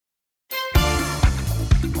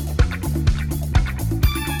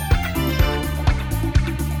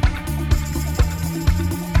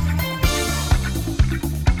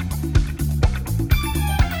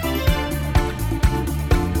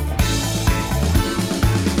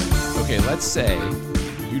Let's say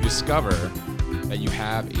you discover that you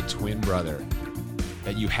have a twin brother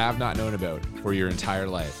that you have not known about for your entire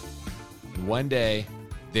life. And one day,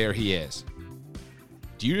 there he is.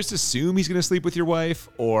 Do you just assume he's going to sleep with your wife,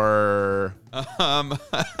 or... I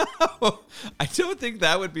don't think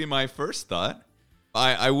that would be my first thought.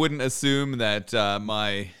 I wouldn't assume that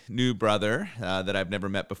my new brother that I've never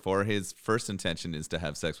met before, his first intention is to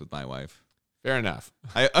have sex with my wife. Fair enough.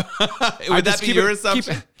 Would that be your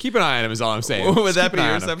assumption? Keep an eye on him is all I'm saying. Would that Keep be an eye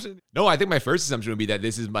your on him. assumption? No, I think my first assumption would be that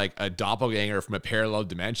this is like a doppelganger from a parallel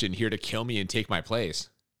dimension here to kill me and take my place.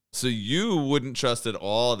 So you wouldn't trust at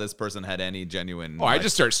all this person had any genuine... Oh, I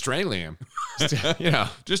just start strangling him.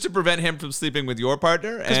 Just to prevent him from sleeping with your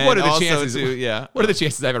partner? Because what are the also chances? Yeah. What are the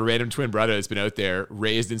chances I have a random twin brother that's been out there,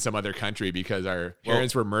 raised in some other country because our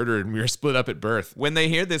parents were murdered and we were split up at birth? When they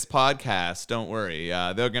hear this podcast, don't worry.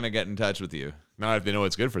 They're going to get in touch with you. Not if they know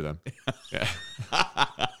what's good for them. Yeah.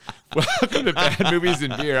 Welcome to Bad Movies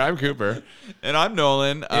and Beer. I'm Cooper. And I'm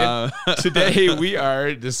Nolan. Today we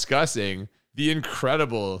are discussing the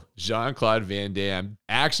incredible Jean-Claude Van Damme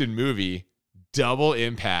action movie, Double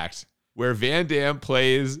Impact, where Van Damme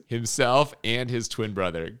plays himself and his twin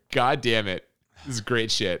brother. God damn it. This is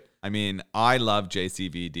great shit. I mean, I love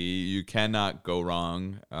JCVD. You cannot go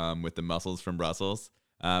wrong with the muscles from Brussels.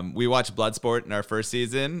 We watched Bloodsport in our first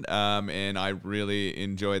season, and I really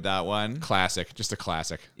enjoyed that one. Classic. Just a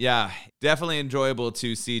classic. Yeah, definitely enjoyable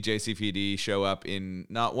to see JCVD show up in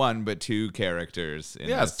not one, but two characters.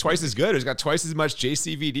 Yeah, it's twice as good. It's got twice as much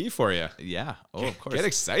JCVD for you. Yeah. Oh, of course. Get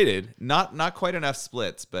excited. Not quite enough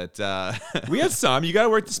splits, but... we had some. You got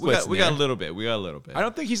to work the splits. We got a little bit. I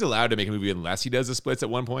don't think he's allowed to make a movie unless he does the splits at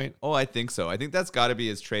one point. Oh, I think so. I think that's got to be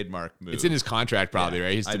his trademark move. It's in his contract probably, Yeah,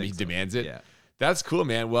 right? He so. demands it. Yeah. That's cool,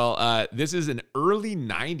 man. Well, this is an early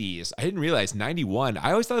 90s. I didn't realize 91. I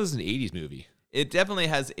always thought it was an 80s movie. It definitely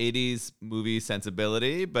has 80s movie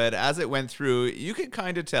sensibility, but as it went through, you could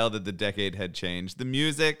kind of tell that the decade had changed. The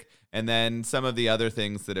music and then some of the other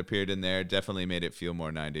things that appeared in there definitely made it feel more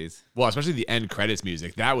 90s. Well, especially the end credits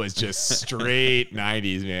music. That was just straight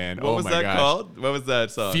 90s, man. What was that called? What was that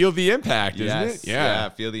song? Feel the Impact, isn't it? Yeah,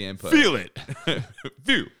 Feel the Input. Feel it.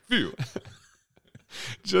 Feel.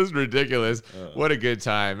 Just ridiculous. What a good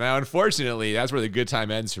time. Now, unfortunately, that's where the good time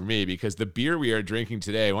ends for me because the beer we are drinking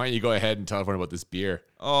today, why don't you go ahead and tell everyone about this beer?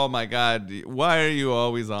 Oh my God. Why are you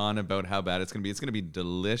always on about how bad it's going to be? It's going to be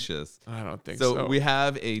delicious. I don't think so. So we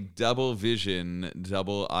have a Double Vision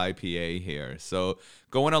double IPA here. So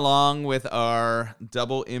going along with our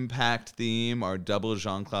Double Impact theme, our Double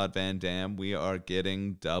Jean-Claude Van Damme, we are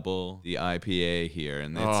getting double the IPA here,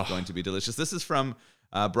 and it's going to be delicious. This is from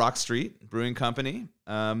Brock Street Brewing Company.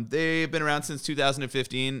 They've been around since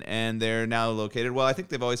 2015, and they're now located, well, I think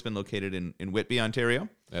they've always been located in Whitby, Ontario.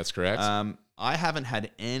 That's correct. I haven't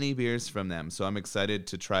had any beers from them, so I'm excited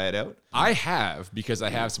to try it out. I have, because I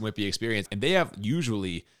have some Whitby experience, and they have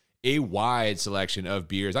usually a wide selection of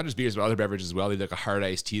beers, not just beers, but other beverages as well. They do like a hard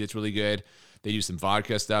iced tea that's really good. They do some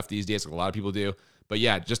vodka stuff these days, like a lot of people do. But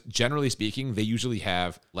yeah, just generally speaking, they usually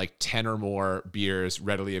have like 10 or more beers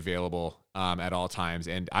readily available at all times.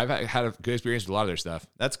 And I've had a good experience with a lot of their stuff.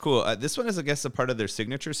 That's cool. This one is, I guess, a part of their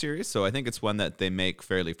signature series, so I think it's one that they make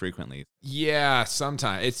fairly frequently. Yeah,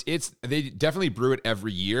 sometimes. They definitely brew it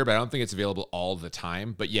every year, but I don't think it's available all the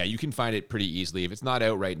time. But yeah, you can find it pretty easily. If it's not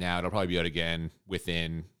out right now, it'll probably be out again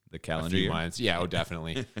within the calendar a few year. months. Yeah,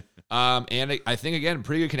 definitely. And I think, again,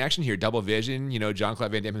 pretty good connection here. Double vision. You know,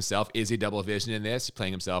 Jean-Claude Van Damme himself is a double vision in this,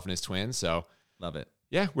 playing himself and his twin. So love it.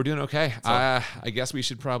 Yeah, we're doing okay. I guess we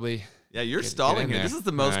should probably... Yeah, you're stalling here. there. This is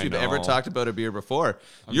the most I you've know. ever talked about a beer before.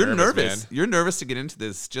 I'm You're nervous, nervous. man. You're nervous to get into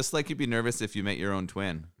this, just like you'd be nervous if you met your own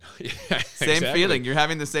twin. Yeah, Same exactly. feeling. You're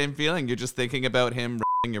having the same feeling. You're just thinking about him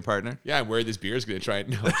your partner. Yeah, I'm worried this beer is going to try it.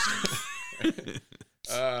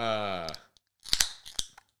 No.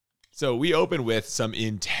 So we open with some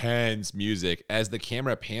intense music as the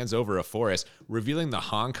camera pans over a forest, revealing the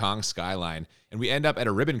Hong Kong skyline. And we end up at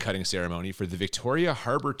a ribbon cutting ceremony for the Victoria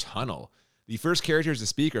Harbour Tunnel. The first characters to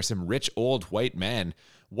speak are some rich old white men,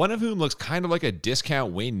 one of whom looks kind of like a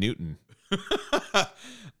discount Wayne Newton.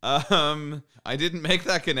 I didn't make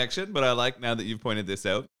that connection, but I like now that you've pointed this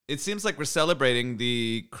out. It seems like we're celebrating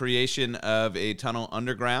the creation of a tunnel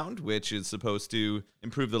underground, which is supposed to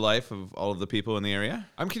improve the life of all of the people in the area.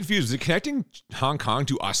 I'm confused. Is it connecting Hong Kong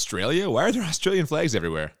to Australia? Why are there Australian flags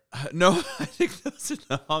everywhere? No, I think those are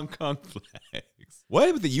the Hong Kong flags.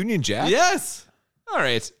 What? With the Union Jack? Yes. All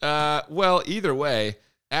right. Well, either way,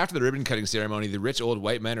 after the ribbon cutting ceremony, the rich old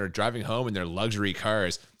white men are driving home in their luxury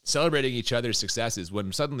cars, celebrating each other's successes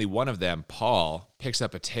when suddenly one of them, Paul, picks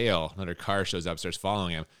up a tail. Another car shows up, starts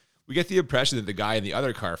following him. We get the impression that the guy in the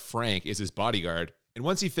other car, Frank, is his bodyguard, and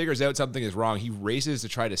once he figures out something is wrong, he races to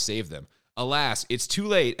try to save them. Alas, it's too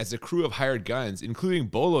late as a crew of hired guns, including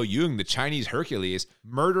Bolo Yeung, the Chinese Hercules,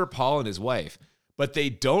 murder Paul and his wife. But they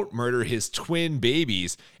don't murder his twin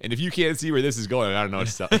babies, and if you can't see where this is going, I don't know what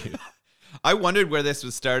to tell you. I wondered where this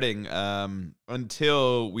was starting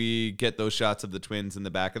until we get those shots of the twins in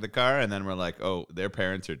the back of the car, and then we're like, oh, their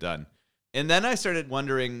parents are done. And then I started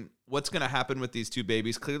wondering what's going to happen with these two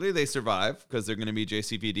babies. Clearly they survive because they're going to be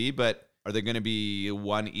JCVD, but are they going to be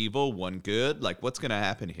one evil, one good? Like, what's going to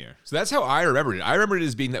happen here? So that's how I remembered it. I remembered it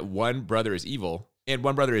as being that one brother is evil and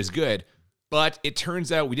one brother is good, but it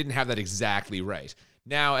turns out we didn't have that exactly right.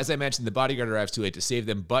 Now, as I mentioned, the bodyguard arrives too late to save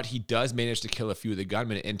them, but he does manage to kill a few of the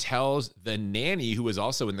gunmen and tells the nanny, who was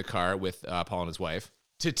also in the car with Paul and his wife,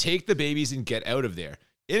 to take the babies and get out of there.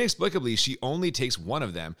 Inexplicably, she only takes one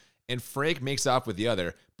of them, and Frank makes off with the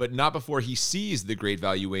other, but not before he sees the great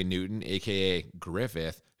value Wayne Newton, a.k.a.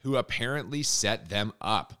 Griffith, who apparently set them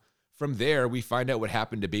up. From there, we find out what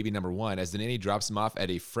happened to baby number one as the nanny drops him off at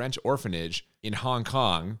a French orphanage in Hong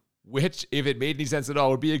Kong, which, if it made any sense at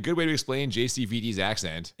all, would be a good way to explain JCVD's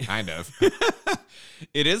accent, kind of.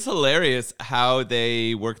 It is hilarious how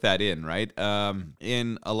they work that in, right?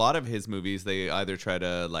 In a lot of his movies, they either try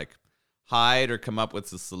to like hide or come up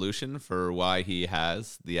with a solution for why he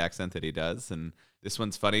has the accent that he does. And this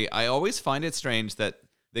one's funny. I always find it strange that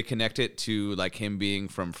they connect it to like him being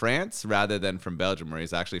from France rather than from Belgium, where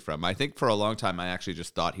he's actually from. I think for a long time, I actually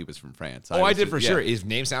just thought he was from France. I did for sure. His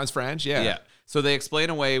name sounds French. Yeah. So they explain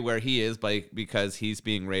away where he is because he's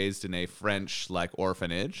being raised in a French like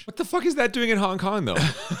orphanage. What the fuck is that doing in Hong Kong, though?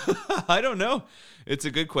 I don't know. It's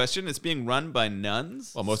a good question. It's being run by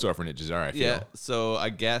nuns. Well, most orphanages are, I feel. Yeah. So I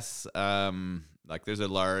guess like there's a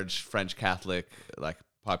large French Catholic like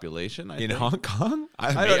population in Hong Kong.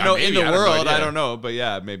 I don't know. In the world, I don't know. But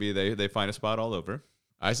yeah, maybe they find a spot all over.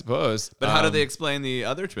 I suppose. But how do they explain the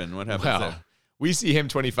other twin? What happens there? We see him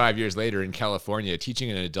 25 years later in California teaching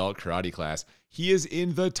an adult karate class. He is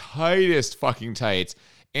in the tightest fucking tights,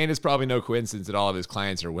 and it's probably no coincidence that all of his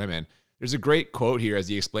clients are women. There's a great quote here as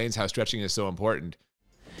he explains how stretching is so important.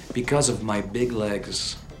 Because of my big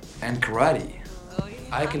legs and karate,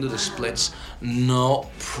 I can do the splits no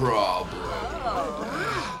problem.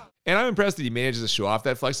 And I'm impressed that he manages to show off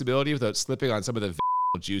that flexibility without slipping on some of the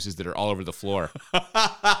juices that are all over the floor.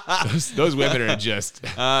 those women are just...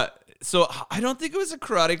 So I don't think it was a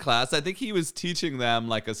karate class. I think he was teaching them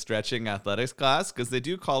like a stretching athletics class, because they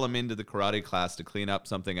do call him into the karate class to clean up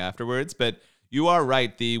something afterwards. But you are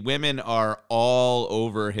right. The women are all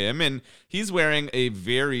over him, and he's wearing a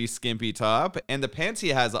very skimpy top, and the pants he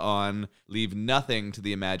has on leave nothing to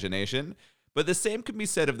the imagination. But the same can be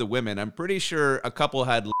said of the women. I'm pretty sure a couple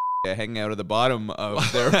had hanging out of the bottom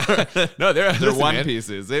of their their one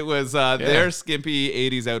pieces. It was their skimpy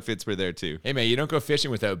 80s outfits were there too. Hey man, you don't go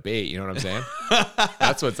fishing without bait, you know what I'm saying?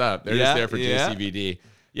 That's what's up. They're just there for JCVD.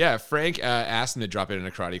 Yeah, Frank asked him to drop in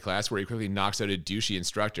a karate class where he quickly knocks out a douchey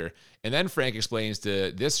instructor. And then Frank explains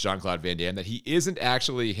to this Jean-Claude Van Damme that he isn't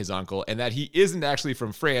actually his uncle and that he isn't actually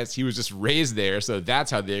from France. He was just raised there, so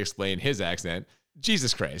that's how they explain his accent.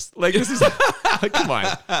 Jesus Christ. Like, this is... like, come on.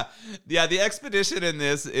 Yeah, the expedition in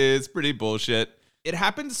this is pretty bullshit. It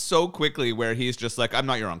happens so quickly where he's just like, I'm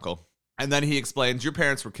not your uncle. And then he explains, your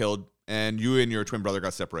parents were killed and you and your twin brother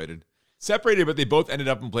got separated. Separated, but they both ended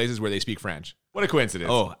up in places where they speak French. What a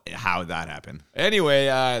coincidence. Oh, how'd that happen? Anyway,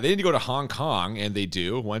 they need to go to Hong Kong, and they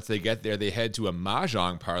do. Once they get there, they head to a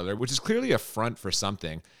mahjong parlor, which is clearly a front for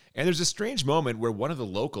something. And there's a strange moment where one of the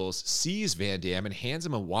locals sees Van Damme and hands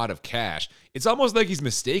him a wad of cash. It's almost like he's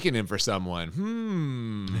mistaken him for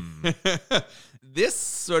someone. This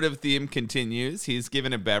sort of theme continues. He's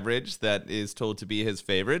given a beverage that is told to be his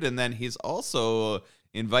favorite, and then he's also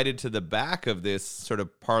invited to the back of this sort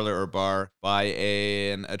of parlor or bar by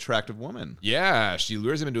an attractive woman. Yeah, she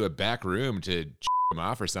lures him into a back room to him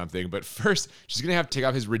off or something, but first she's gonna have to take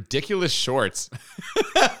off his ridiculous shorts.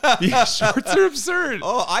 These shorts are absurd.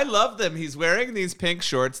 Oh, I love them. He's wearing these pink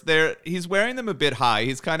shorts. He's wearing them a bit high.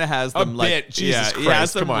 He's kind of has them Jesus Christ, he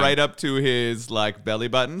has them right up to his like belly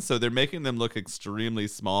button, so they're making them look extremely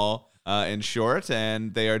small and short,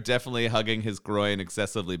 and they are definitely hugging his groin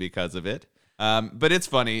excessively because of it. But it's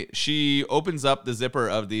funny. She opens up the zipper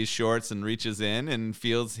of these shorts and reaches in and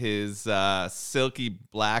feels his silky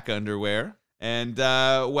black underwear. And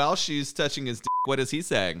while she's touching his dick, what is he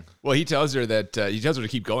saying? Well, he tells her to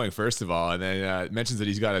keep going, first of all, and then mentions that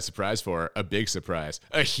he's got a surprise for her, a big surprise,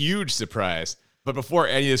 a huge surprise. But before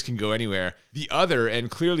any of this can go anywhere, the other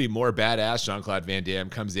and clearly more badass Jean-Claude Van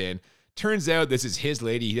Damme comes in, Turns out this is his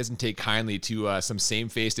lady. He doesn't take kindly to some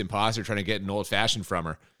same-faced imposter trying to get an old-fashioned from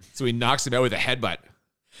her. So he knocks him out with a headbutt.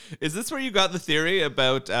 Is this where you got the theory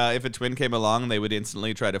about if a twin came along, they would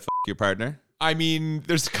instantly try to f*** your partner? I mean,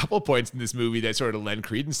 there's a couple points in this movie that sort of lend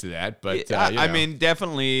credence to that, but I mean,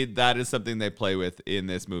 definitely that is something they play with in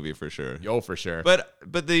this movie for sure. Oh, for sure. But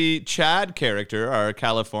the Chad character, our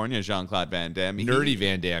California Jean-Claude Van Damme, Nerdy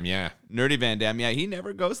Van Damme, yeah. Nerdy Van Damme, yeah, he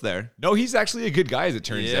never goes there. No, he's actually a good guy, as it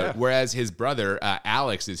turns Yeah. out. Whereas his brother,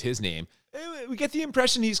 Alex is his name. We get the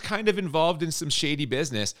impression he's kind of involved in some shady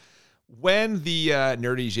business. When the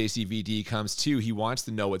nerdy JCVD comes to, he wants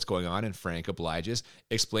to know what's going on, and Frank obliges,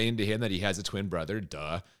 explaining to him that he has a twin brother,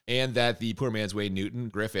 and that the poor man's Wayne Newton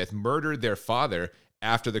Griffith murdered their father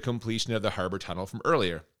after the completion of the harbor tunnel from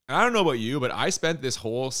earlier. And I don't know about you, but I spent this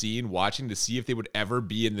whole scene watching to see if they would ever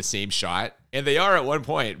be in the same shot. And they are at one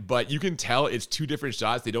point, but you can tell it's two different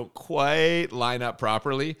shots. They don't quite line up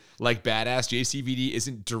properly. Like badass JCVD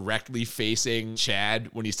isn't directly facing Chad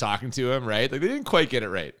when he's talking to him, right? Like they didn't quite get it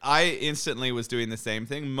right. I instantly was doing the same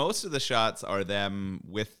thing. Most of the shots are them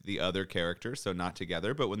with the other character, so not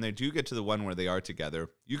together. But when they do get to the one where they are together,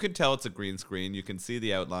 you can tell it's a green screen. You can see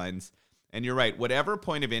the outlines. And you're right. Whatever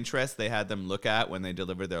point of interest they had them look at when they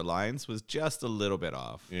delivered their lines was just a little bit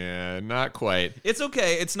off. Yeah, not quite. It's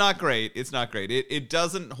okay. It's not great. It's not great. It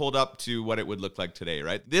doesn't hold up to what it would look like today,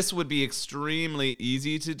 right? This would be extremely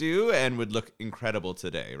easy to do and would look incredible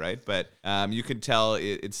today, right? But you can tell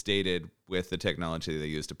it's dated with the technology they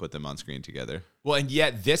used to put them on screen together. Well, and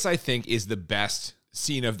yet this, I think, is the best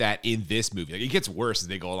scene of that in this movie. Like it gets worse as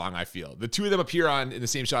they go along, I feel. The two of them appear in the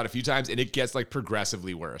same shot a few times, and it gets like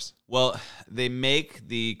progressively worse. Well, they make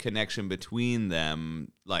the connection between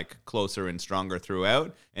them like closer and stronger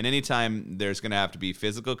throughout. And anytime there's going to have to be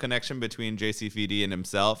physical connection between JCVD and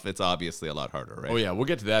himself, it's obviously a lot harder, right? Oh, yeah. We'll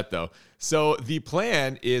get to that, though. So the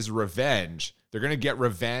plan is revenge. They're going to get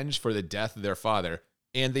revenge for the death of their father.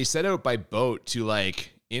 And they set out by boat to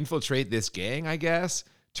like infiltrate this gang, I guess.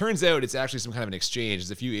 Turns out it's actually some kind of an exchange as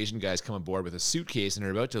a few Asian guys come aboard with a suitcase and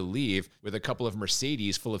are about to leave with a couple of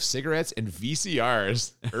Mercedes full of cigarettes and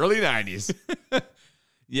VCRs. Early 90s.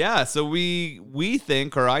 Yeah, so we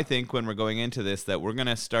think, or I think when we're going into this, that we're going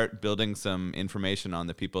to start building some information on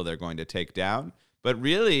the people they're going to take down. But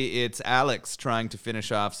really, it's Alex trying to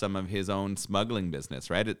finish off some of his own smuggling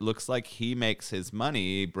business, right? It looks like he makes his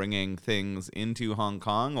money bringing things into Hong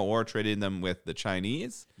Kong or trading them with the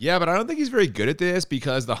Chinese. Yeah, but I don't think he's very good at this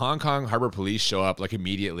because the Hong Kong Harbor Police show up like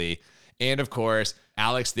immediately. And of course,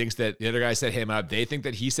 Alex thinks that the other guy set him up. They think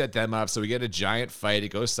that he set them up. So we get a giant fight. It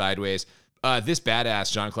goes sideways. This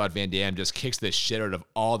badass Jean-Claude Van Damme just kicks the shit out of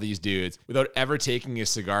all these dudes without ever taking a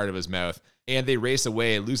cigar to his mouth. And they race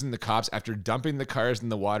away, losing the cops after dumping the cars in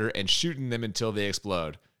the water and shooting them until they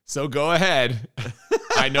explode. So go ahead.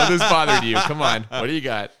 I know this bothered you. Come on. What do you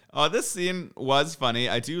got? Oh, this scene was funny.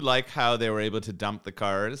 I do like how they were able to dump the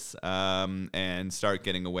cars and start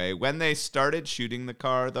getting away. When they started shooting the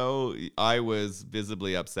car, though, I was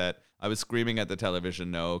visibly upset. I was screaming at the television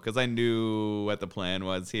no, because I knew what the plan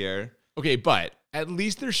was here. Okay, but at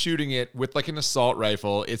least they're shooting it with like an assault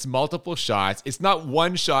rifle. It's multiple shots. It's not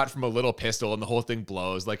one shot from a little pistol and the whole thing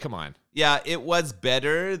blows. Like, come on. Yeah, it was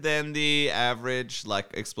better than the average, like,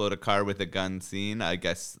 explode a car with a gun scene. I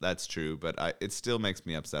guess that's true, but it still makes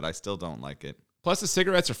me upset. I still don't like it. Plus, the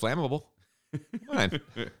cigarettes are flammable. Come on.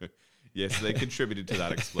 Yes, they contributed to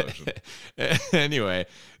that explosion. Anyway,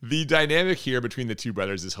 the dynamic here between the two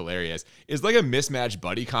brothers is hilarious. It's like a mismatched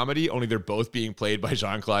buddy comedy, only they're both being played by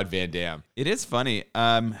Jean-Claude Van Damme. It is funny.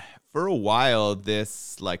 For a while,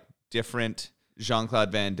 this like different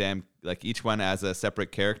Jean-Claude Van Damme, like each one as a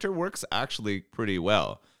separate character, works actually pretty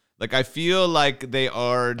well. Like, I feel like they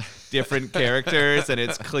are different characters and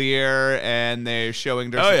it's clear and they're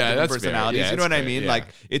showing different personalities. Yeah, you know what fair, I mean? yeah. Like,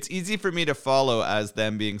 it's easy for me to follow as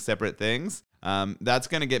them being separate things. That's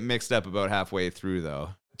going to get mixed up about halfway through, though.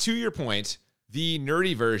 To your point, the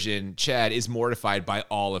nerdy version, Chad, is mortified by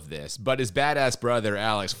all of this, but his badass brother,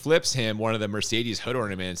 Alex, flips him one of the Mercedes hood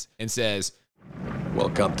ornaments and says,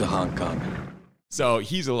 Welcome to Hong Kong. so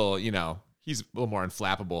he's a little, he's a little more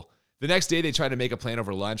unflappable. The next day, they try to make a plan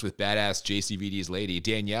over lunch with badass JCVD's lady.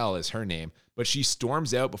 Danielle is her name, but she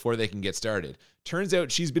storms out before they can get started. Turns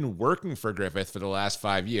out she's been working for Griffith for the last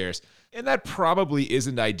 5 years, and that probably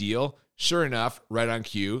isn't ideal. Sure enough, right on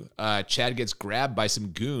cue, Chad gets grabbed by some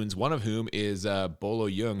goons, one of whom is Bolo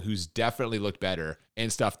Young, who's definitely looked better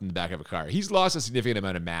and stuffed in the back of a car. He's lost a significant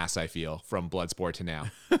amount of mass, I feel, from Bloodsport to now.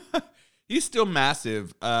 He's still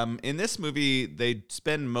massive. In this movie, they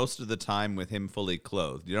spend most of the time with him fully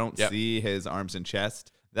clothed. You don't see his arms and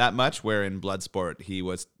chest that much, where in Bloodsport, he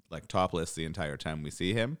was like topless the entire time we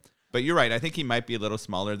see him. But you're right. I think he might be a little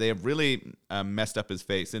smaller. They have really messed up his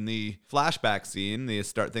face. In the flashback scene, the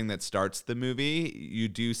start thing that starts the movie, you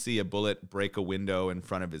do see a bullet break a window in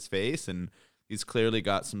front of his face, and he's clearly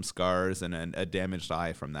got some scars and a damaged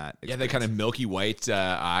eye from that experience. Yeah, that kind of milky white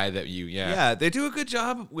eye that Yeah, they do a good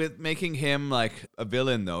job with making him like a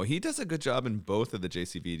villain, though. He does a good job in both of the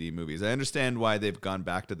JCVD movies. I understand why they've gone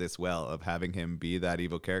back to this well of having him be that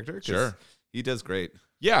evil character. 'Cause Sure. he does great.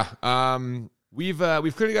 Yeah. We've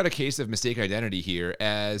clearly got a case of mistaken identity here,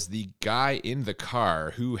 as the guy in the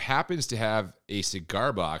car, who happens to have a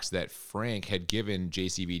cigar box that Frank had given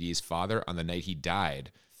JCVD's father on the night he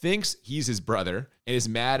died, thinks he's his brother and is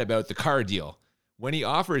mad about the car deal. When he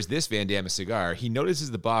offers this Van Damme a cigar, he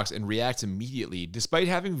notices the box and reacts immediately, despite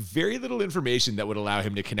having very little information that would allow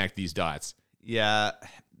him to connect these dots. Yeah,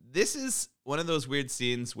 this is one of those weird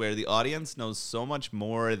scenes where the audience knows so much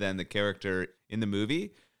more than the character in the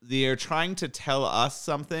movie. They're trying to tell us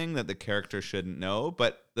something that the character shouldn't know,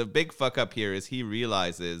 but the big fuck up here is he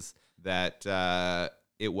realizes that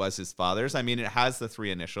it was his father's. I mean, it has the 3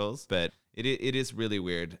 initials, but it is really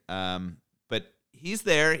weird. But he's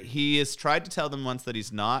there. He has tried to tell them once that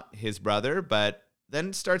he's not his brother, but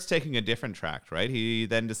then starts taking a different track, right? He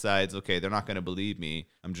then decides, okay, they're not going to believe me.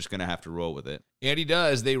 I'm just going to have to roll with it. And he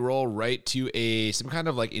does. They roll right to some kind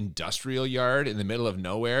of like industrial yard in the middle of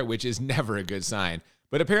nowhere, which is never a good sign.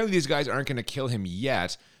 But apparently these guys aren't going to kill him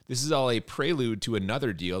yet. This is all a prelude to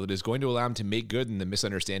another deal that is going to allow him to make good in the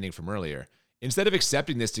misunderstanding from earlier. Instead of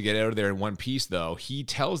accepting this to get out of there in one piece, though, he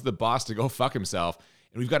tells the boss to go fuck himself.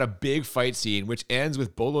 And we've got a big fight scene, which ends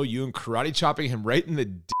with Bolo Yoon karate chopping him right in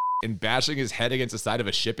the and bashing his head against the side of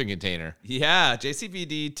a shipping container. Yeah,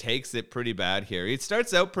 JCVD takes it pretty bad here. He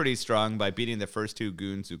starts out pretty strong by beating the first 2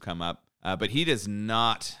 goons who come up. But he does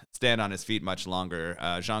not stand on his feet much longer.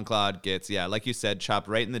 Jean-Claude gets, like you said, chopped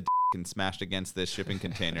right in the and smashed against this shipping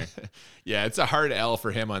container. Yeah, it's a hard L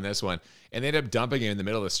for him on this one. And they end up dumping him in the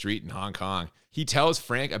middle of the street in Hong Kong. He tells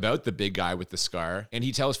Frank about the big guy with the scar, and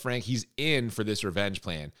he tells Frank he's in for this revenge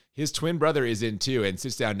plan. His twin brother is in too and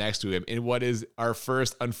sits down next to him in what is our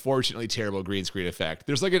first, unfortunately, terrible green screen effect.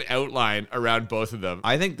 There's like an outline around both of them.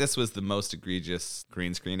 I think this was the most egregious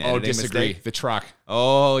green screen editing disagree. mistake. The truck.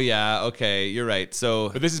 Oh, yeah. Okay, you're right.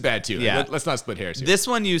 But this is bad too. Yeah. Let's not split hairs here. This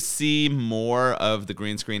one you see more of the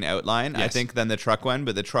green screen outline, yes, I think, than the truck one,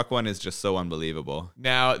 but the truck one is just so unbelievable.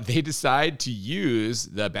 Now, they decide to use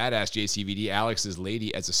the badass JCVD, Alex's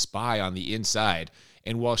lady, as a spy on the inside.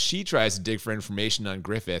 And while she tries to dig for information on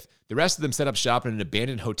Griffith, the rest of them set up shop in an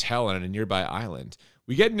abandoned hotel on a nearby island.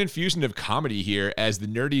 We get an infusion of comedy here as the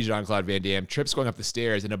nerdy Jean-Claude Van Damme trips going up the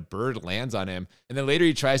stairs and a bird lands on him. And then later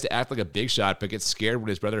he tries to act like a big shot but gets scared when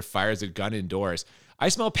his brother fires a gun indoors. I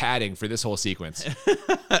smell padding for this whole sequence.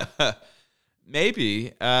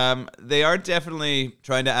 Maybe. They are definitely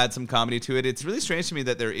trying to add some comedy to it. It's really strange to me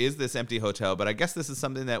that there is this empty hotel, but I guess this is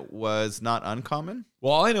something that was not uncommon.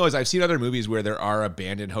 Well, all I know is I've seen other movies where there are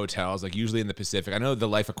abandoned hotels, like usually in the Pacific. I know The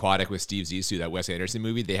Life Aquatic with Steve Zissou, that Wes Anderson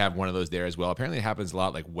movie, they have one of those there as well. Apparently it happens a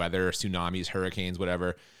lot, like weather, tsunamis, hurricanes,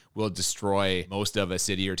 whatever, will destroy most of a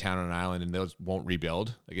city or town on an island, and those won't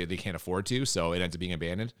rebuild. Like they can't afford to, so it ends up being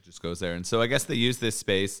abandoned. It just goes there. And so I guess they use this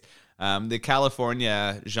space. The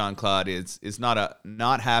California Jean-Claude is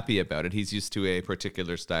not happy about it. He's used to a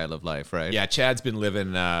particular style of life, right? Yeah, Chad's been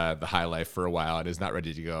living the high life for a while and is not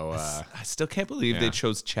ready to go. I still can't believe they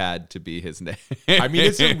chose Chad to be his name. I mean,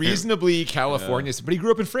 it's a reasonably California, but he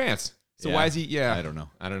grew up in France. So Yeah. why is he? Yeah, I don't know.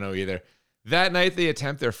 I don't know either. That night, they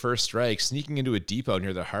attempt their first strike, sneaking into a depot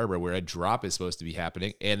near the harbor where a drop is supposed to be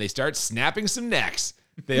happening, and they start snapping some necks.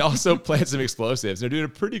 They also plant some explosives. They're doing a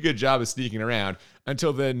pretty good job of sneaking around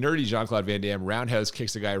until the nerdy Jean-Claude Van Damme roundhouse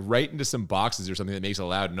kicks a guy right into some boxes or something that makes a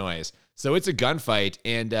loud noise. So it's a gunfight,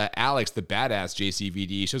 and Alex, the badass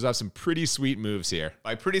JCVD, shows off some pretty sweet moves here.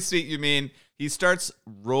 By pretty sweet, you mean he starts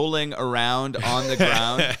rolling around on the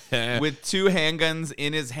ground with 2 handguns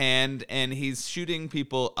in his hand, and he's shooting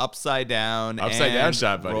people upside down. Upside down and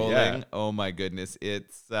shot, buddy. rolling. Yeah. Oh my goodness,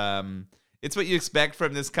 it's what you expect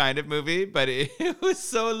from this kind of movie, but it was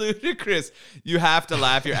so ludicrous. You have to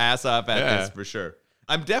laugh your ass off at this for sure.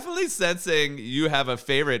 I'm definitely sensing you have a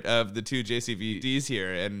favorite of the 2 JCVDs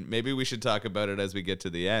here, and maybe we should talk about it as we get to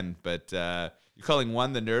the end. But you're calling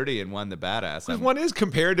one the nerdy and one the badass. One is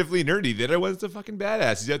comparatively nerdy. The other one's the fucking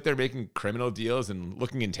badass. He's out there making criminal deals and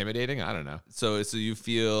looking intimidating. I don't know. So you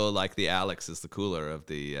feel like the Alex is the cooler of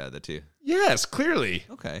the 2. Yes, clearly.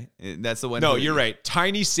 Okay, that's the one. No, you're right.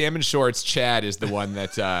 Tiny salmon shorts Chad is the one that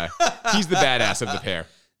he's the badass of the pair.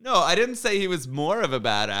 No, I didn't say he was more of a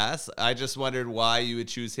badass. I just wondered why you would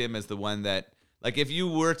choose him as the one that, like, if you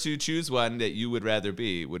were to choose one that you would rather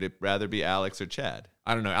be, would it rather be Alex or Chad?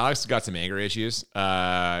 I don't know. Alex got some anger issues.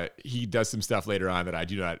 He does some stuff later on that I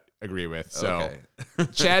do not agree with. So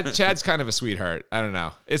Chad's kind of a sweetheart. I don't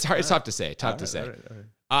know. It's hard. It's tough to say. Tough to say. All right.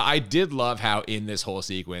 I did love how in this whole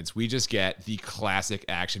sequence, we just get the classic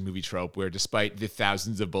action movie trope where despite the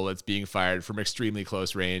thousands of bullets being fired from extremely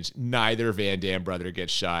close range, neither Van Damme brother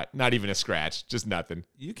gets shot. Not even a scratch. Just nothing.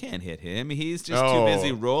 You can't hit him. He's just too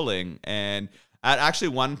busy rolling. And at actually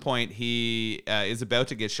one point, he is about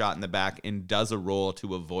to get shot in the back and does a roll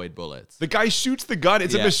to avoid bullets. The guy shoots the gun.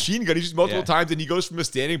 It's a machine gun. He shoots multiple times, and he goes from a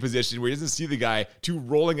standing position where he doesn't see the guy to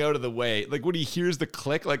rolling out of the way. Like when he hears the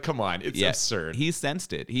click, like, come on. It's absurd. He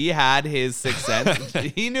sensed it. He had his sixth sense.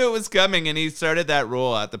 He knew it was coming, and he started that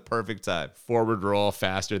roll at the perfect time. Forward roll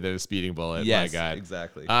faster than a speeding bullet. Yes, my God.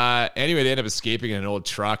 Exactly. Anyway, they end up escaping in an old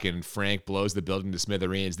truck, and Frank blows the building to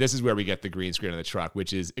smithereens. This is where we get the green screen on the truck,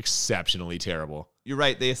 which is exceptionally terrible. You're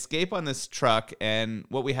right. They escape on this truck, and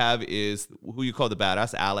what we have is who you call the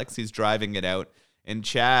badass, Alex. He's driving it out, and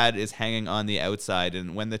Chad is hanging on the outside.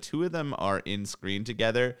 And when the two of them are in screen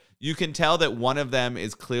together, you can tell that one of them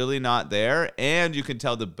is clearly not there, and you can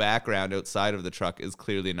tell the background outside of the truck is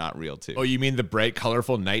clearly not real, too. Oh, you mean the bright,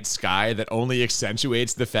 colorful night sky that only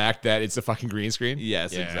accentuates the fact that it's a fucking green screen?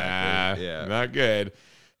 Yes, exactly. Yeah. Not good.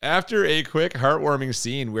 After a quick, heartwarming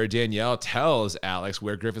scene where Danielle tells Alex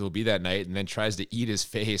where Griffith will be that night and then tries to eat his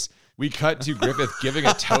face, we cut to Griffith giving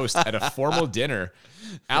a toast at a formal dinner.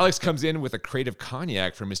 Alex comes in with a crate of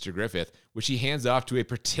cognac for Mr. Griffith, which he hands off to a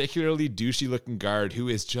particularly douchey-looking guard who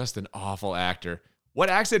is just an awful actor. What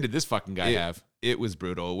accent did this fucking guy have? It was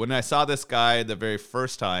brutal. When I saw this guy the very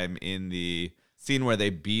first time in the scene where they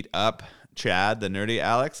beat up Chad, the nerdy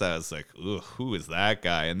Alex, I was like, ooh, who is that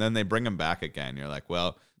guy? And then they bring him back again. You're like,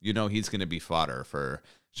 well, you know he's going to be fodder for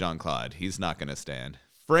Jean-Claude. He's not going to stand.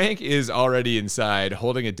 Frank is already inside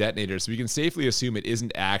holding a detonator, so we can safely assume it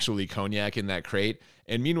isn't actually cognac in that crate.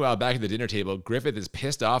 And meanwhile, back at the dinner table, Griffith is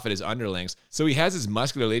pissed off at his underlings, so he has his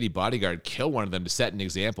muscular lady bodyguard kill one of them to set an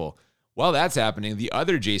example. While that's happening, the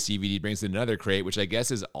other JCVD brings in another crate, which I guess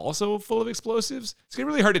is also full of explosives. It's getting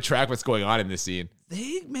really hard to track what's going on in this scene.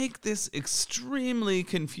 They make this extremely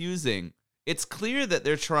confusing. It's clear that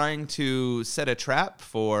they're trying to set a trap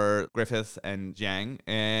for Griffith and Jiang,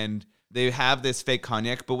 and they have this fake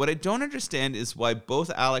cognac. But what I don't understand is why both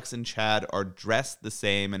Alex and Chad are dressed the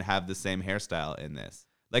same and have the same hairstyle in this.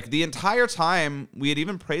 Like the entire time, we had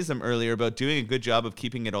even praised them earlier about doing a good job of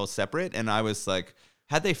keeping it all separate. And I was like,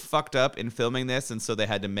 had they fucked up in filming this and so they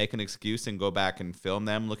had to make an excuse and go back and film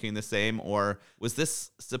them looking the same? Or was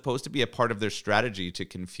this supposed to be a part of their strategy to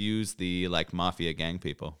confuse the like mafia gang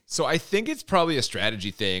people? So I think it's probably a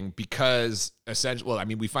strategy thing because essentially, well, I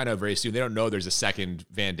mean, we find out very soon. They don't know there's a second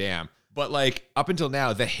Van Damme. But like up until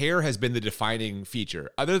now, the hair has been the defining feature.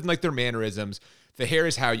 Other than like their mannerisms, the hair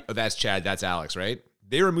is how, oh, that's Chad, that's Alex, right?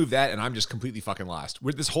 They remove that and I'm just completely fucking lost.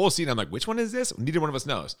 With this whole scene, I'm like, which one is this? Neither one of us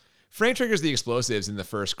knows. Frank triggers the explosives in the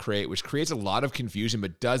first crate, which creates a lot of confusion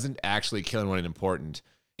but doesn't actually kill anyone important.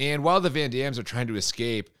 And while the Van Dammes are trying to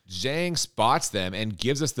escape, Jiang spots them and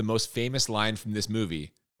gives us the most famous line from this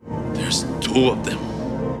movie. There's two of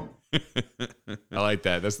them. I like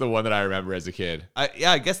that. That's the one that I remember as a kid.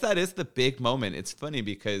 I guess that is the big moment. It's funny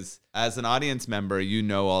because as an audience member, you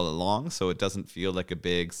know all along, so it doesn't feel like a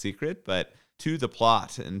big secret, but to the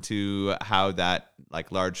plot and to how that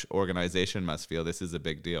like large organization must feel, this is a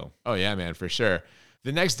big deal. Oh yeah, man, for sure.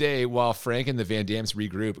 The next day, while Frank and the Van Dammes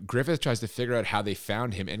regroup, Griffith tries to figure out how they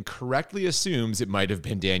found him and correctly assumes it might have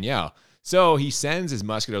been Danielle. So he sends his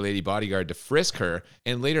muscular lady bodyguard to frisk her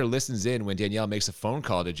and later listens in when Danielle makes a phone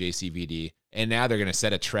call to JCVD. And now they're going to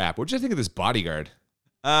set a trap. What did you think of this bodyguard?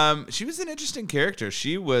 She was an interesting character.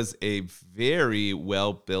 She was a very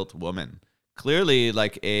well-built woman. Clearly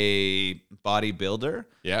like a bodybuilder.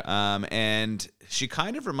 Yeah. And she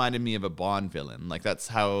kind of reminded me of a Bond villain. Like that's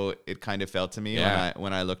how it kind of felt to me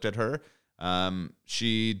when I looked at her.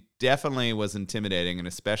 She definitely was intimidating, and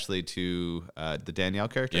especially to the Danielle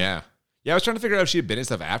character. Yeah. I was trying to figure out if she had been in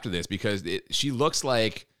stuff after this because she looks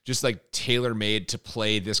like just like tailor-made to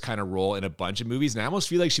play this kind of role in a bunch of movies. And I almost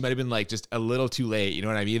feel like she might have been like just a little too late. You know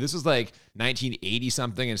what I mean? This was like 1980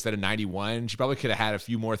 something instead of 91. She probably could have had a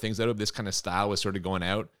few more things out of this kind of style was sort of going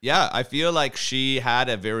out. Yeah, I feel like she had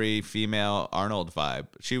a very female Arnold vibe.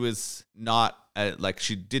 She was not like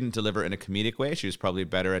she didn't deliver in a comedic way. She was probably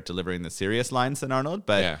better at delivering the serious lines than Arnold,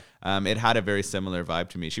 but it had a very similar vibe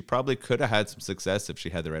to me. She probably could have had some success if she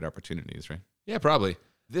had the right opportunities, right? Yeah, probably.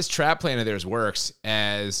 This trap plan of theirs works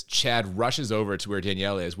as Chad rushes over to where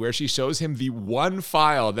Danielle is, where she shows him the one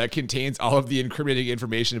file that contains all of the incriminating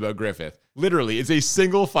information about Griffith. Literally, it's a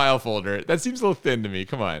single file folder. That seems a little thin to me.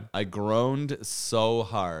 Come on. I groaned so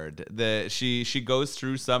hard that she goes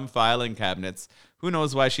through some filing cabinets. Who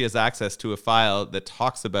knows why she has access to a file that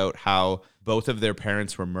talks about how both of their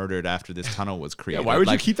parents were murdered after this tunnel was created. Yeah, why would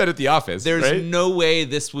you keep that at the office? There's right? no way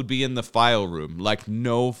this would be in the file room. Like,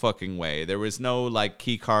 no fucking way. There was no, like,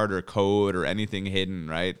 key card or code or anything hidden,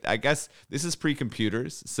 right? I guess this is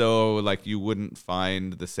pre-computers, so, like, you wouldn't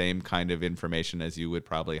find the same kind of information as you would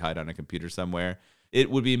probably hide on a computer somewhere. It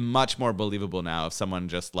would be much more believable now if someone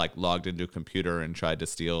just, like, logged into a computer and tried to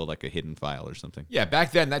steal, like, a hidden file or something. Yeah,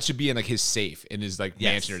 back then, that should be in, like, his safe in his, like,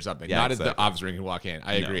 Yes. mansion or something. Yeah, not exactly. at the office where he can walk in.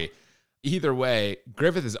 I agree. Either way,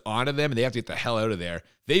 Griffith is onto them and they have to get the hell out of there.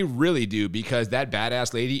 They really do, because that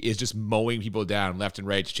badass lady is just mowing people down left and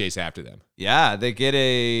right to chase after them. Yeah, they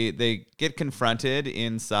get confronted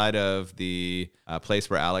inside of the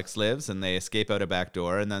place where Alex lives, and they escape out a back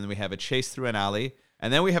door, and then we have a chase through an alley,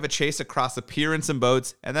 and then we have a chase across a pier and some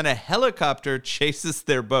boats, and then a helicopter chases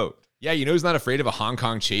their boat. Yeah, you know who's not afraid of a Hong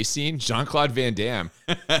Kong chase scene? Jean-Claude Van Damme.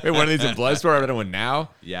 Wait, one of these in Bloodsport, another one now?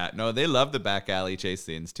 Yeah, no, they love the back alley chase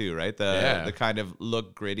scenes too, right? Yeah. The kind of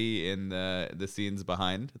look gritty in the scenes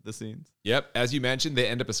behind the scenes. Yep, as you mentioned, they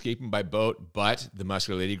end up escaping by boat, but the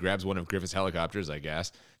muscular lady grabs one of Griffith's helicopters, I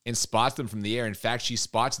guess, and spots them from the air. In fact, she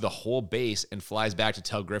spots the whole base and flies back to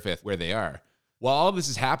tell Griffith where they are. While all this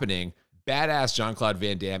is happening, badass Jean-Claude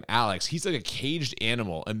Van Damme, Alex, he's like a caged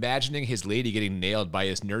animal, imagining his lady getting nailed by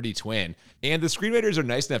his nerdy twin. And the screenwriters are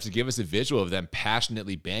nice enough to give us a visual of them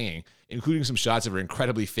passionately banging, including some shots of her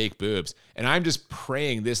incredibly fake boobs. And I'm just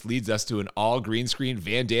praying this leads us to an all green screen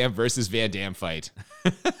Van Damme versus Van Damme fight.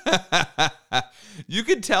 You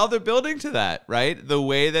could tell they're building to that, right? The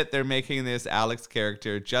way that they're making this Alex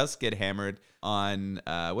character just get hammered on,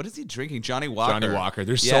 what is he drinking? Johnny Walker. Johnny Walker.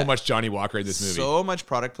 There's Yeah. so much Johnny Walker in this movie. So much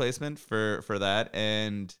product placement for that.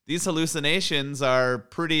 And these hallucinations are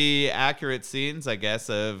pretty accurate scenes, I guess,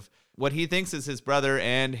 of what he thinks is his brother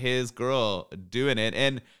and his girl doing it.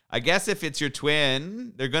 And I guess if it's your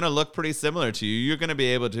twin, they're going to look pretty similar to you. You're going to be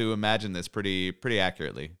able to imagine this pretty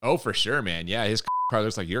accurately. Oh, for sure, man. Yeah, his probably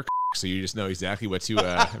looks like your so you just know exactly what to...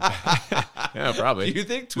 yeah, probably. Do you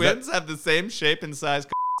think twins have the same shape and size?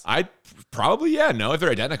 I probably, yeah. No, if they're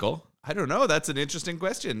identical. I don't know. That's an interesting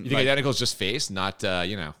question. You think identical is just face, not, I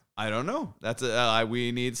don't know. That's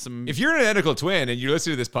we need some. If you're an identical twin and you're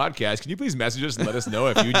listening to this podcast, can you please message us and let us know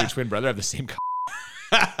if you and your twin brother have the same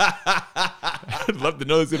I'd love to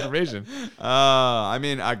know this information. I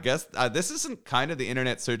mean, I guess this isn't kind of the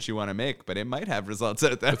internet search you want to make, but it might have results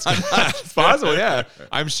out there. It's possible, yeah.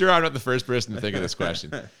 I'm sure I'm not the first person to think of this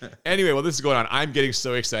question. Anyway, while this is going on, I'm getting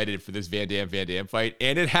so excited for this Van Damme fight,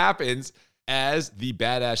 and it happens as the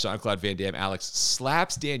badass Jean-Claude Van Damme, Alex,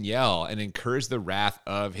 slaps Danielle and incurs the wrath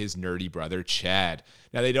of his nerdy brother, Chad.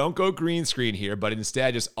 Now, they don't go green screen here, but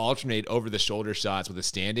instead just alternate over the shoulder shots with a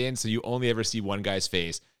stand-in, so you only ever see one guy's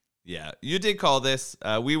face. Yeah, you did call this.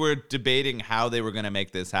 We were debating how they were going to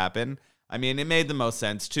make this happen. I mean, it made the most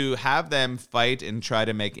sense. To have them fight and try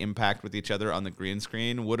to make impact with each other on the green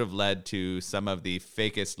screen would have led to some of the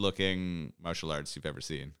fakest looking martial arts you've ever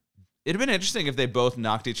seen. It'd have been interesting if they both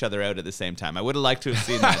knocked each other out at the same time. I would have liked to have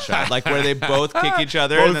seen that shot, like where they both kick each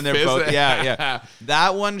other and then they're both, yeah.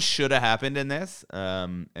 That one should have happened in this,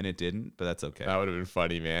 and it didn't, but that's okay. That would have been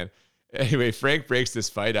funny, man. Anyway, Frank breaks this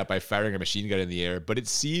fight up by firing a machine gun in the air, but it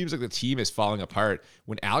seems like the team is falling apart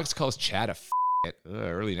when Alex calls Chad a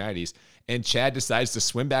early 90s, and Chad decides to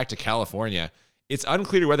swim back to California. It's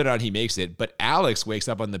unclear whether or not he makes it, but Alex wakes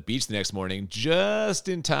up on the beach the next morning just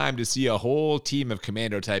in time to see a whole team of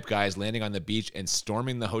commando-type guys landing on the beach and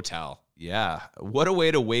storming the hotel. Yeah, what a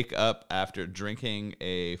way to wake up after drinking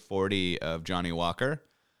a 40 of Johnny Walker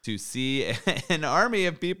to see an army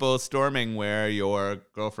of people storming where your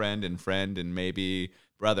girlfriend and friend and maybe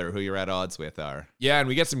brother who you're at odds with are. Yeah, and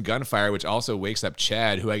we get some gunfire, which also wakes up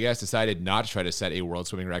Chad, who I guess decided not to try to set a world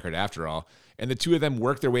swimming record after all. And the two of them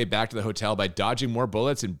work their way back to the hotel by dodging more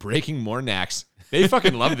bullets and breaking more necks. They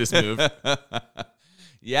fucking love this move.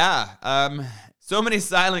 Yeah. So many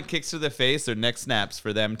silent kicks to the face or neck snaps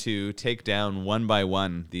for them to take down one by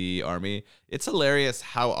one the army. It's hilarious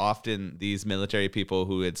how often these military people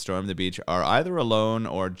who had stormed the beach are either alone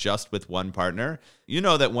or just with one partner. You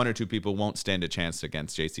know that one or two people won't stand a chance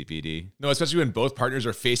against JCPD. No, especially when both partners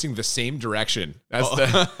are facing the same direction.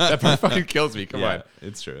 That part fucking kills me. Come on.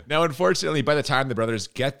 It's true. Now, unfortunately, by the time the brothers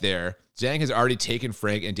get there Zhang has already taken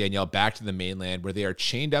Frank and Danielle back to the mainland where they are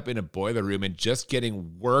chained up in a boiler room and just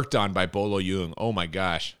getting worked on by Bolo Yeung. Oh my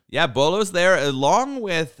gosh. Yeah, Bolo's there along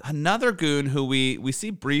with another goon who we see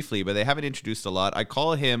briefly, but they haven't introduced a lot. I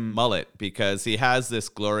call him Mullet because he has this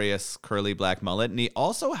glorious curly black mullet, and he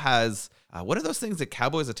also has what are those things that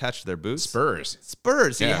cowboys attach to their boots? Spurs.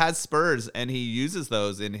 Spurs. He Yeah. has spurs, and he uses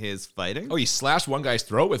those in his fighting. Oh, he slashed one guy's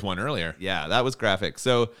throat with one earlier. Yeah, that was graphic.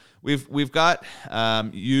 So we've got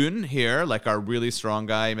Yoon here, like our really strong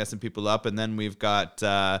guy messing people up, and then we've got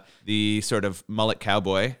the sort of mullet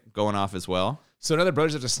cowboy going off as well. So another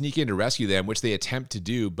brothers have to sneak in to rescue them, which they attempt to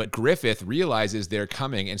do, but Griffith realizes they're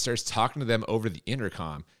coming and starts talking to them over the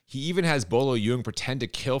intercom. He even has Bolo Yeung pretend to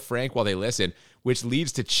kill Frank while they listen, which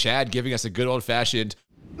leads to Chad giving us a good old-fashioned,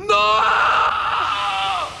 "No!"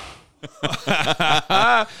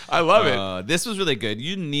 I love it. This was really good.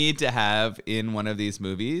 You need to have in one of these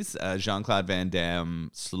movies Jean-Claude Van Damme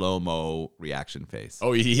slow-mo reaction face.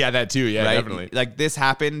 Oh, he had that too. Yeah, Right? definitely. Like this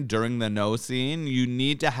happened during the no scene. You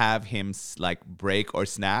need to have him like break or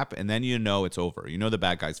snap, and then you know it's over. You know the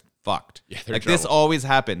bad guy's fucked. Yeah, they're like in this trouble. always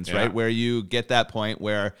happens, Yeah. right? Where you get that point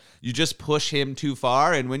where you just push him too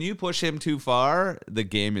far, and when you push him too far, the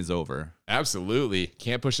game is over. Absolutely.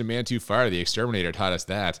 Can't push a man too far. The Exterminator taught us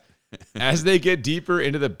that. As they get deeper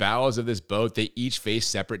into the bowels of this boat, they each face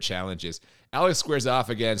separate challenges. Alex squares off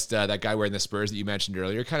against that guy wearing the spurs that you mentioned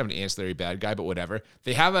earlier, kind of an ancillary bad guy, but whatever.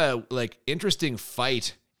 They have a interesting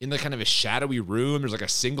fight in the kind of a shadowy room. There's like a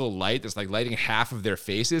single light that's like lighting half of their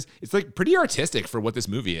faces. It's like pretty artistic for what this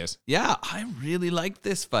movie is. Yeah, I really liked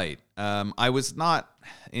this fight. I was not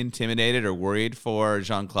intimidated or worried for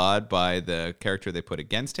Jean-Claude by the character they put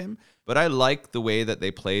against him, but I like the way that they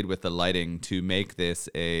played with the lighting to make this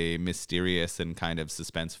a mysterious and kind of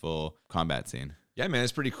suspenseful combat scene. Yeah, man,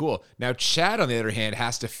 it's pretty cool. Now, Chad, on the other hand,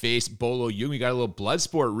 has to face Bolo Yeung. We got a little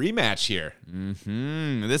Bloodsport rematch here.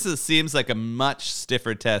 This seems like a much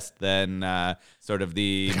stiffer test than sort of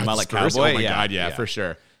the mullet Spurs? cowboy. Oh my God, yeah, for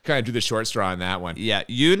sure. Kind of do the short straw on that one. Yeah,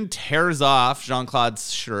 Yoon tears off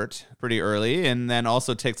Jean-Claude's shirt pretty early and then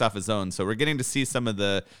also takes off his own. So we're getting to see some of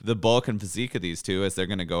the bulk and physique of these two as they're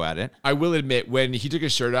going to go at it. I will admit, when he took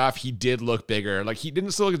his shirt off, he did look bigger. Like, he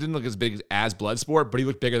didn't look as big as Bloodsport, but he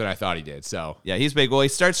looked bigger than I thought he did. So Yeah, he's big. Well, he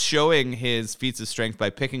starts showing his feats of strength by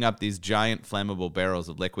picking up these giant flammable barrels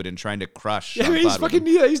of liquid and trying to crush yeah, he's Jean-Claude with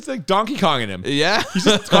them. he's like Donkey Konging him. Yeah. He's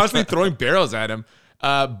just constantly throwing barrels at him.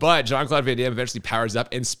 But Jean-Claude Van Damme eventually powers up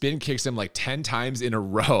and spin kicks him like 10 times in a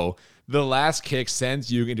row. The last kick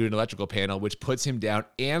sends Yeung into an electrical panel, which puts him down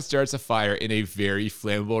and starts a fire in a very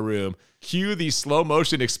flammable room. Cue the slow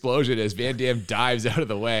motion explosion as Van Damme dives out of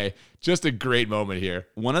the way. Just a great moment here.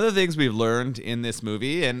 One of the things we've learned in this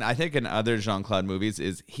movie, and I think in other Jean-Claude movies,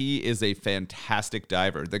 is he is a fantastic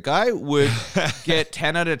diver. The guy would get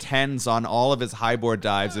 10 out of 10s on all of his highboard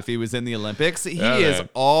dives if he was in the Olympics. He is man.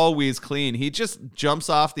 always clean. He just jumps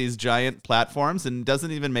off these giant platforms and doesn't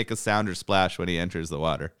even make a sound or splash when he enters the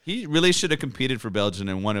water. He really should have competed for Belgium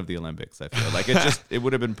in one of the Olympics, I feel. Like it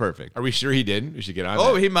would have been perfect. Are we sure he didn't? We should get on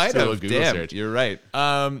Oh, that. he might Do a little have. Google Damn, search. you're right.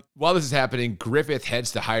 While this is happening, Griffith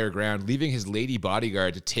heads to higher ground, leaving his lady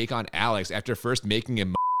bodyguard to take on Alex after first making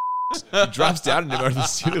him. He drops down into the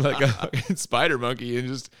ceiling like a fucking spider monkey and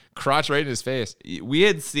just crotch right in his face. We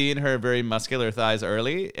had seen her very muscular thighs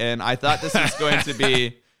early, and I thought this was going to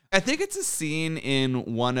be. I think it's a scene in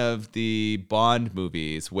one of the Bond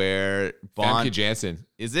movies where Famke Bond Janssen.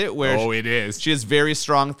 is it where Oh, it is. she has very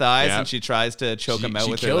strong thighs Yeah. and she tries to choke him out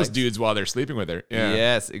She with her kills legs. dudes while they're sleeping with her. Yeah.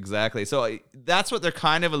 Yes, exactly. So that's what they're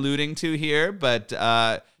kind of alluding to here, but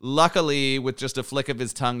luckily, with just a flick of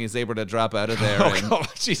his tongue, he's able to drop out of there. Oh, and God,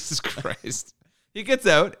 Jesus Christ. he gets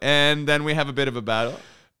out, and then we have a bit of a battle.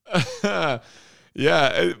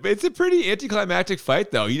 Yeah, it's a pretty anticlimactic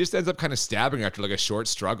fight, though. He just ends up kind of stabbing after like a short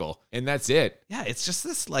struggle, and that's it. Yeah, it's just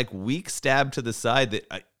this like weak stab to the side that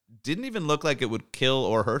didn't even look like it would kill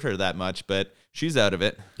or hurt her that much, but she's out of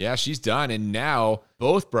it. Yeah, she's done. And now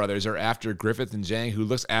both brothers are after Griffith and Zhang, who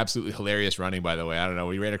looks absolutely hilarious running, by the way. I don't know.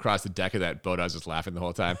 We ran across the deck of that boat. I was just laughing the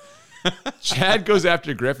whole time. Chad goes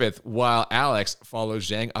after Griffith while Alex follows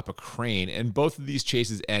Zhang up a crane. And both of these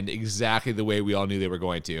chases end exactly the way we all knew they were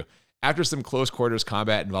going to. After some close quarters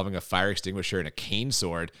combat involving a fire extinguisher and a cane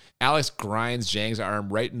sword, Alex grinds Zhang's arm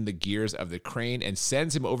right in the gears of the crane and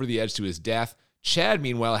sends him over the edge to his death. Chad,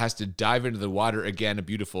 meanwhile, has to dive into the water again, a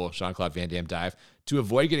beautiful Jean-Claude Van Damme dive, to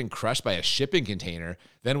avoid getting crushed by a shipping container.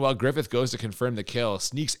 Then, while Griffith goes to confirm the kill,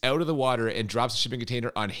 sneaks out of the water and drops a shipping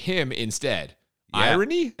container on him instead. Yeah.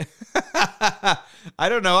 Irony? I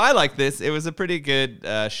don't know. I like this. It was a pretty good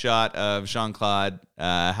shot of Jean-Claude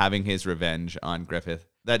having his revenge on Griffith.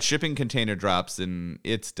 that shipping container drops and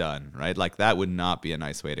it's done, right? Like that would not be a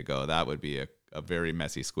nice way to go. That would be a very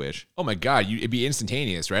messy squish. Oh my God, it'd be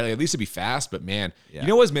instantaneous, right? Like, at least it'd be fast, but man, Yeah. you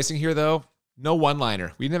know what's missing here though? No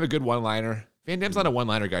one-liner. We didn't have a good one-liner. Van Damme's not a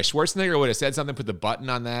one-liner guy. Schwarzenegger would have said something, put the button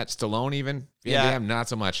on that. Stallone even. Van Damme, not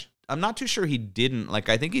so much. I'm not too sure he didn't. Like,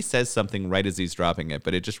 I think he says something right as he's dropping it,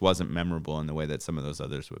 but it just wasn't memorable in the way that some of those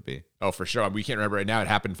others would be. Oh, for sure. We can't remember right now. It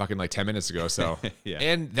happened fucking like 10 minutes ago. So, Yeah.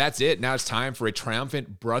 And that's it. Now it's time for a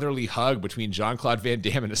triumphant brotherly hug between Jean-Claude Van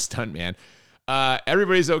Damme and a stuntman.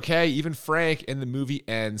 Everybody's okay, even Frank, and the movie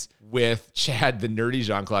ends with Chad, the nerdy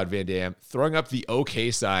Jean-Claude Van Damme, throwing up the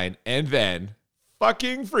okay sign and then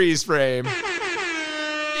fucking freeze frame.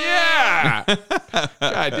 Yeah! God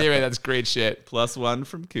damn it, that's great shit. +1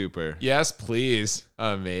 from Cooper. Yes, please.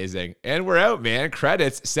 Amazing. And we're out, man.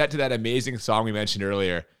 Credits set to that amazing song we mentioned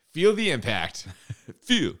earlier. Feel the impact.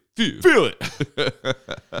 Feel it.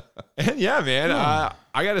 And yeah, man,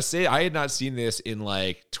 I gotta say, I had not seen this in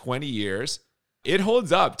like 20 years. It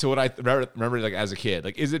holds up to what I remember like as a kid.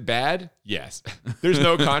 Like, is it bad? Yes. There's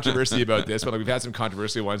no controversy about this one. Like, we've had some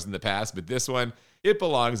controversial ones in the past, but this one, it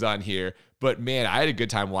belongs on here. But man, I had a good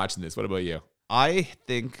time watching this. What about you? I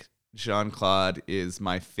think Jean-Claude is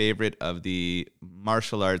my favorite of the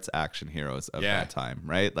martial arts action heroes of that time,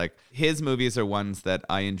 right? Like, his movies are ones that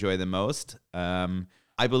I enjoy the most.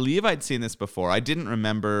 I believe I'd seen this before. I didn't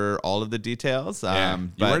remember all of the details. Yeah.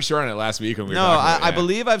 You but weren't sure on it last week when we were no, talking about it. I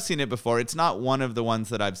believe I've seen it before. It's not one of the ones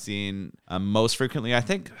that I've seen most frequently. I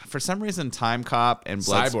think for some reason Time Cop and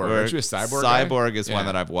Bloodsport. Aren't you a Cyborg guy? Cyborg is one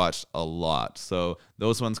Yeah. that I've watched a lot. So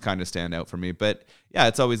those ones kind of stand out for me. But yeah,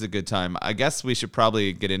 it's always a good time. I guess we should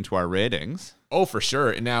probably get into our ratings. Oh, for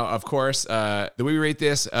sure. And now, of course, the way we rate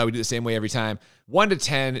this, we do the same way every time. 1 to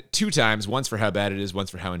 10, 2 times. Once for how bad it is, once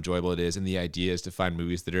for how enjoyable it is. And the idea is to find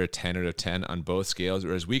movies that are a 10 out of 10 on both scales,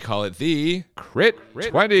 or as we call it, the Crit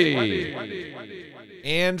 20.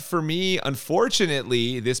 And for me,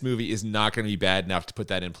 unfortunately, this movie is not going to be bad enough to put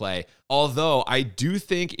that in play. Although I do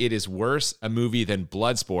think it is worse a movie than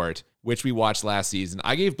Bloodsport, which we watched last season.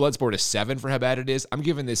 I gave Bloodsport a 7 for how bad it is. I'm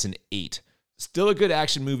giving this an 8. Still a good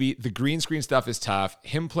action movie. The green screen stuff is tough.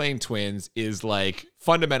 Him playing twins is like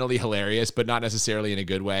fundamentally hilarious, but not necessarily in a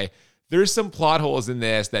good way. There's some plot holes in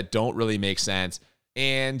this that don't really make sense.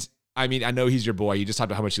 And I mean, I know he's your boy. You just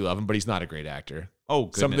talked about how much you love him, but he's not a great actor. Oh,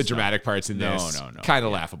 goodness, some of the dramatic parts in this, kind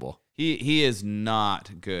of laughable. He is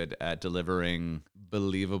not good at delivering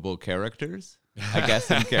believable characters, I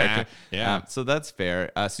guess, in character. Yeah. So that's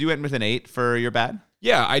fair. So you went with an 8 for your bad?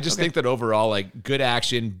 Yeah, I just think that overall, like, good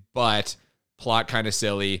action, but plot kind of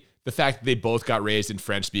silly. The fact that they both got raised in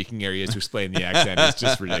French-speaking areas to explain the accent is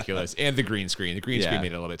just ridiculous. And the green screen. The green screen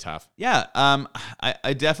made it a little bit tough. Yeah,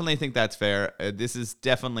 I definitely think that's fair. This is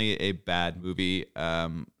definitely a bad movie.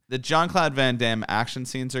 The Jean-Claude Van Damme action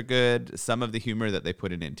scenes are good. Some of the humor that they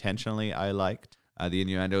put in intentionally, I liked. The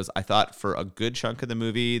innuendos. I thought for a good chunk of the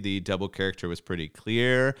movie, the double character was pretty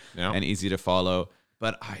clear and easy to follow.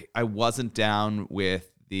 But I wasn't down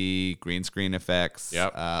with the green screen effects.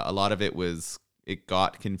 Yep. A lot of it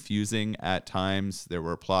got confusing at times. There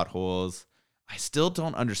were plot holes. I still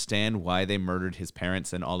don't understand why they murdered his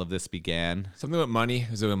parents and all of this began. Something with money.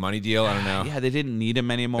 Is it a money deal? I don't know. Yeah, they didn't need him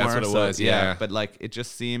anymore. That's what it was, yeah. But like, it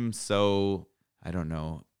just seems so, I don't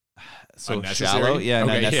know, so Unnecessary? shallow. Yeah,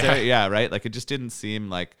 Okay, unnecessary. Yeah, right? Like, it just didn't seem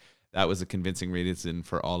like that was a convincing reason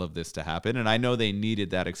for all of this to happen. And I know they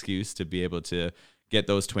needed that excuse to be able to get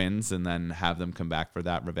those twins and then have them come back for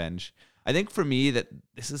that revenge. I think for me that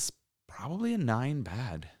this is probably a 9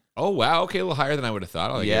 bad. Oh, wow. Okay, a little higher than I would have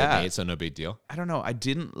thought. I'll give it an 8, so no big deal. I don't know. I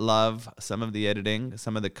didn't love some of the editing.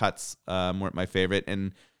 Some of the cuts weren't my favorite.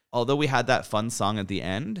 And although we had that fun song at the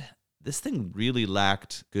end, this thing really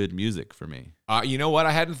lacked good music for me. You know what?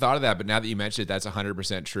 I hadn't thought of that, but now that you mentioned it, that's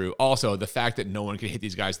 100% true. Also, the fact that no one can hit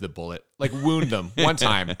these guys with a bullet, like wound them one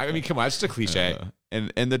time. I mean, come on, it's just a cliche.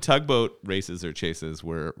 And the tugboat races or chases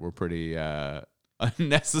were pretty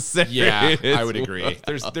unnecessary. Yeah, I would as agree.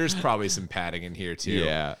 well. There's probably some padding in here too.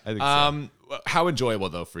 Yeah, I think so. How enjoyable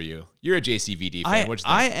though for you? You're a JCVD fan. What'd you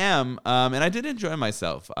think? I am, and I did enjoy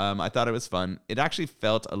myself. I thought it was fun. It actually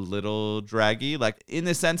felt a little draggy, like in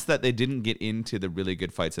the sense that they didn't get into the really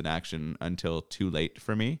good fights in action until too late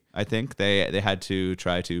for me. I think they had to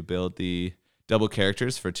try to build the double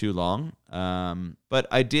characters for too long. But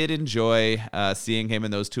I did enjoy seeing him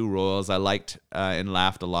in those two roles. I liked and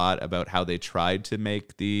laughed a lot about how they tried to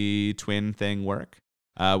make the twin thing work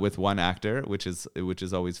with one actor, which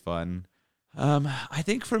is always fun. I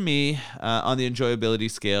think for me, on the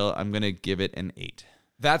enjoyability scale, I'm going to give it an 8.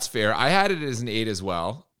 That's fair. I had it as an 8 as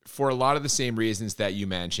well, for a lot of the same reasons that you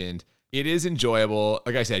mentioned. It is enjoyable.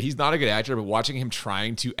 Like I said, he's not a good actor, but watching him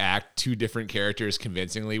trying to act two different characters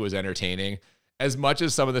convincingly was entertaining. As much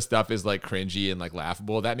as some of the stuff is like cringy and like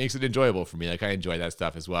laughable, that makes it enjoyable for me. Like I enjoy that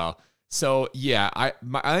stuff as well. So yeah,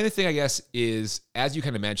 my other thing I guess is, as you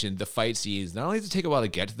kind of mentioned, the fight scenes, not only does it take a while to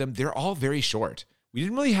get to them, they're all very short. We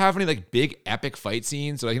didn't really have any like big epic fight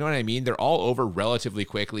scenes. So like, you know what I mean? They're all over relatively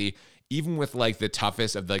quickly, even with like the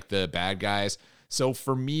toughest of like the bad guys. So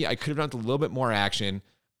for me, I could have done a little bit more action.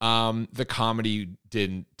 The comedy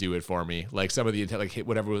didn't do it for me. Like some of the like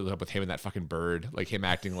whatever was up with him and that fucking bird, like him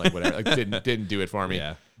acting like whatever, like didn't do it for me.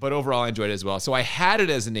 Yeah. But overall, I enjoyed it as well. So I had it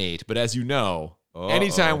as an 8, but as you know,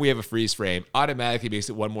 anytime we have a freeze frame, automatically makes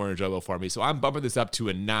it one more enjoyable for me. So I'm bumping this up to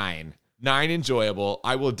a 9. 9 enjoyable.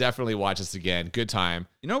 I will definitely watch this again. Good time.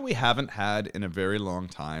 You know what we haven't had in a very long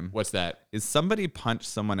time? What's that? Is somebody punch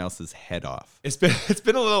someone else's head off. It's been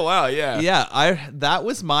a little while, yeah. Yeah, that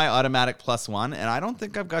was my automatic +1, and I don't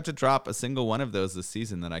think I've got to drop a single one of those this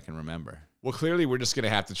season that I can remember. Well, clearly we're just going to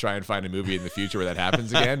have to try and find a movie in the future where that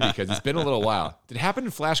happens again, because it's been a little while. Did it happen in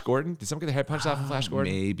Flash Gordon? Did someone get their head punched off in Flash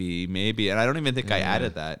Gordon? Maybe. And I don't even think I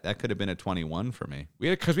added that. That could have been a 21 for me.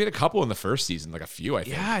 Because we had a couple in the first season, like a few, I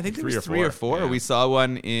think. Yeah, I think there was 3 or 4. Yeah. We saw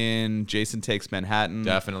one in Jason Takes Manhattan.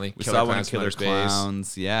 Definitely. We saw one in Killer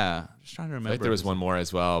Clowns. Yeah. Just trying to remember. I think there was one more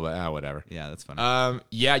as well, but whatever. Yeah, that's funny.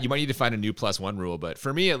 Yeah, you might need to find a new +1 rule, but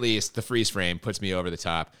for me at least, the freeze frame puts me over the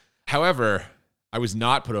top. However, I was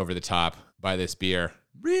not put over the top by this beer.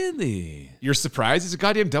 Really? You're surprised? It's a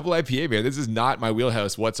goddamn double IPA, man. This is not my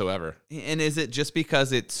wheelhouse whatsoever. And is it just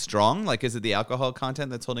because it's strong? Like, is it the alcohol content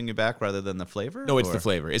that's holding you back rather than the flavor? No, it's the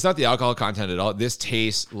flavor. It's not the alcohol content at all. This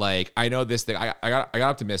tastes like, I know this thing. I got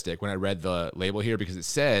optimistic when I read the label here, because it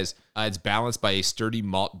says it's balanced by a sturdy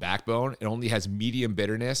malt backbone. It only has medium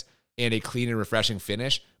bitterness and a clean and refreshing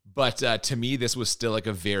finish. But to me, this was still like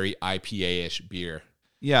a very IPA-ish beer.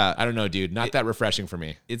 Yeah. I don't know, dude. Not that refreshing for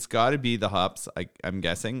me. It's got to be the hops, I'm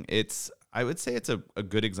guessing. I would say it's a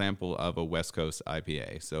good example of a West Coast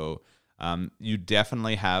IPA. So you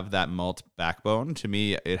definitely have that malt backbone. To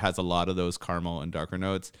me, it has a lot of those caramel and darker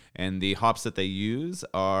notes. And the hops that they use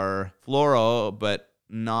are floral, but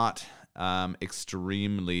not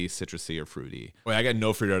extremely citrusy or fruity. Wait, I got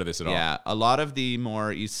no fruit out of this at all. Yeah, a lot of the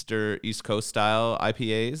more East Coast style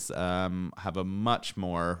IPAs have a much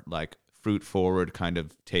more like fruit forward kind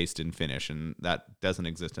of taste and finish, and that doesn't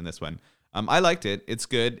exist in this one. I liked it. It's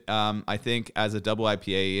good. I think as a double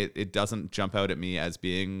IPA, it doesn't jump out at me as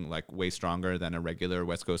being like way stronger than a regular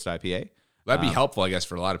West Coast IPA. That'd be helpful, I guess,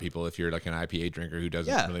 for a lot of people if you're like an IPA drinker who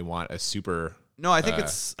doesn't really want a super. No, I think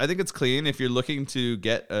it's clean. If you're looking to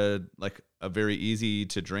get a very easy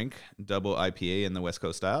to drink double IPA in the West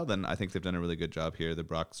Coast style, then I think they've done a really good job here, the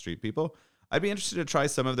Brock Street people. I'd be interested to try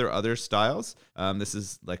some of their other styles. This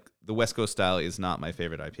is like the West Coast style is not my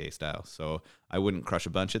favorite IPA style, so I wouldn't crush a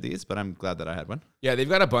bunch of these, but I'm glad that I had one. Yeah, they've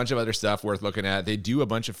got a bunch of other stuff worth looking at. They do a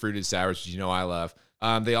bunch of fruited sours, which you know I love.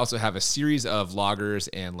 They also have a series of lagers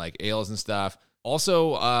and like ales and stuff.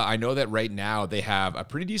 Also, I know that right now they have a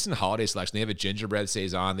pretty decent holiday selection. They have a gingerbread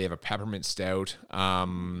saison. They have a peppermint stout,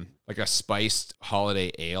 like a spiced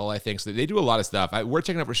holiday ale, I think. So they do a lot of stuff. We're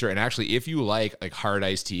checking out for sure. And actually, if you like hard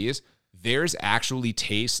iced teas, theirs actually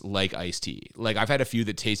tastes like iced tea. Like I've had a few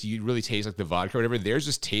that taste, you really taste like the vodka or whatever. Theirs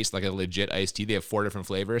just tastes like a legit iced tea. They have 4 different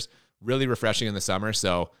flavors. Really refreshing in the summer.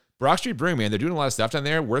 So Brock Street Brewing, man, they're doing a lot of stuff down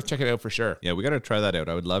there. Worth checking out for sure. Yeah, we got to try that out.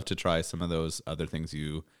 I would love to try some of those other things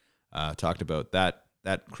you talked about.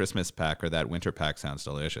 That Christmas pack or that winter pack sounds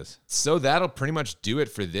delicious. So that'll pretty much do it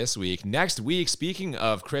for this week. Next week, speaking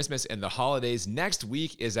of Christmas and the holidays, next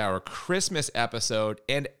week is our Christmas episode.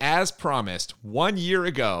 And as promised, 1 year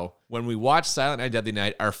ago, when we watched Silent Night, Deadly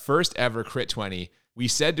Night, our first ever Crit 20, we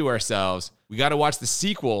said to ourselves, we got to watch the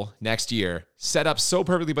sequel next year, set up so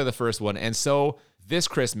perfectly by the first one. And so this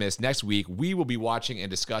Christmas, next week, we will be watching and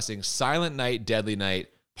discussing Silent Night, Deadly Night,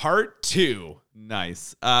 Part 2.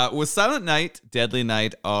 Nice. Was Silent Night, Deadly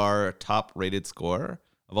Night our top rated score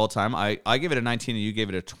of all time? I gave it a 19 and you gave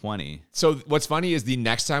it a 20. So what's funny is the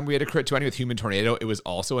next time we had a Crit 20 with Human Tornado, it was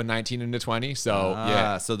also a 19 and a 20. So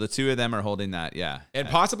yeah. So the two of them are holding that, yeah. And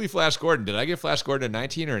possibly Flash Gordon. Did I give Flash Gordon a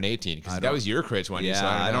 19 or an 18? Because that was your Crit 20. Yeah, so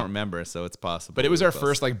I don't remember, so it's possible. But it was our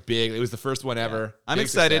first it was the first one ever. I'm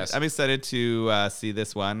excited. I'm excited to see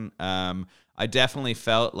this one. I definitely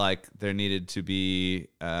felt like there needed to be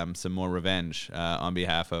some more revenge on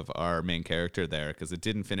behalf of our main character there, because it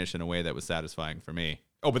didn't finish in a way that was satisfying for me.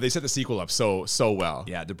 Oh, but they set the sequel up so well.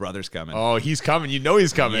 Yeah, the brother's coming. Oh, he's coming. You know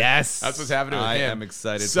he's coming. Yes. That's what's happening with him. I am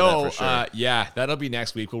excited for that for sure. Yeah, that'll be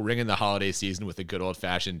next week. We'll ring in the holiday season with a good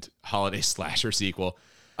old-fashioned holiday slasher sequel.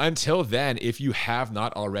 Until then, if you have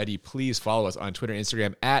not already, please follow us on Twitter and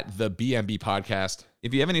Instagram at the BMB Podcast.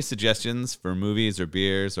 If you have any suggestions for movies or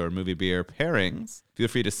beers or movie beer pairings, feel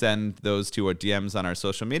free to send those to our DMs on our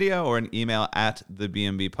social media or an email at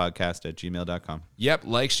thebmbpodcast@gmail.com. Yep,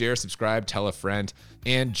 like, share, subscribe, tell a friend,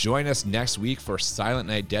 and join us next week for Silent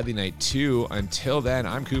Night, Deadly Night 2. Until then,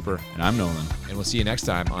 I'm Cooper. And I'm Nolan. And we'll see you next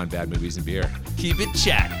time on Bad Movies and Beer. Keep it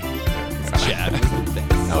chatty. Chad was the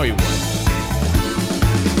best. No, he won't.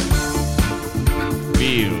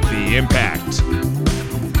 Feel the impact.